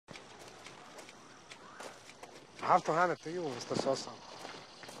have to hand it to you, Mr. Sosa.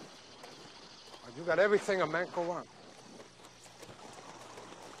 You got everything a man could want.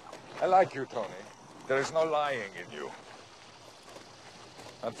 I like you, Tony. There is no lying in you.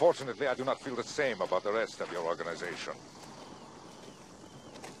 Unfortunately, I do not feel the same about the rest of your organization.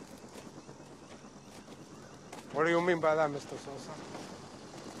 What do you mean by that, Mr. Sosa?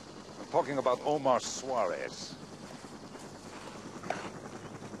 I'm talking about Omar Suarez.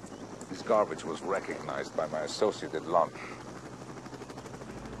 His garbage was recognized by my associate at lunch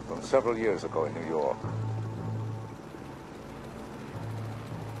from several years ago in New York.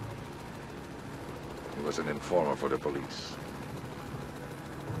 He was an informer for the police.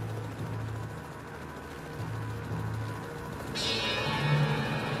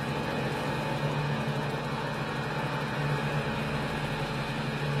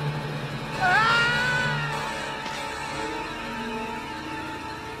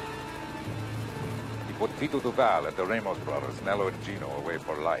 He put Tito Duval and the Ramos brothers, Nello and Gino, away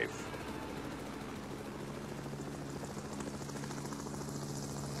for life.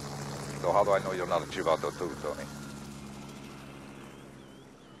 So how do I know you're not a Chivato too, Tony?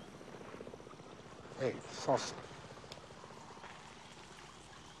 Hey, Sosa.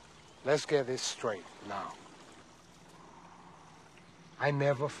 Let's get this straight now. I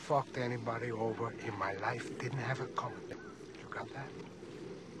never fucked anybody over in my life. Didn't have it coming. You got that?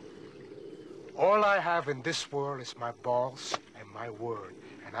 All I have in this world is my balls and my word.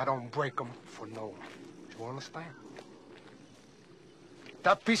 And I don't break them for no one. You understand?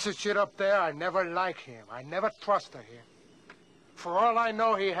 That piece of shit up there, I never liked him. I never trusted him. For all I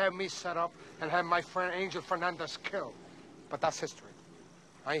know, he had me set up and had my friend Angel Fernandez killed. But that's history.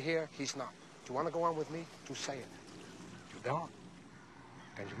 I'm here, he's not. Do you want to go on with me? You say it. You don't?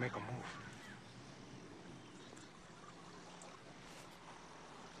 Then you make a move.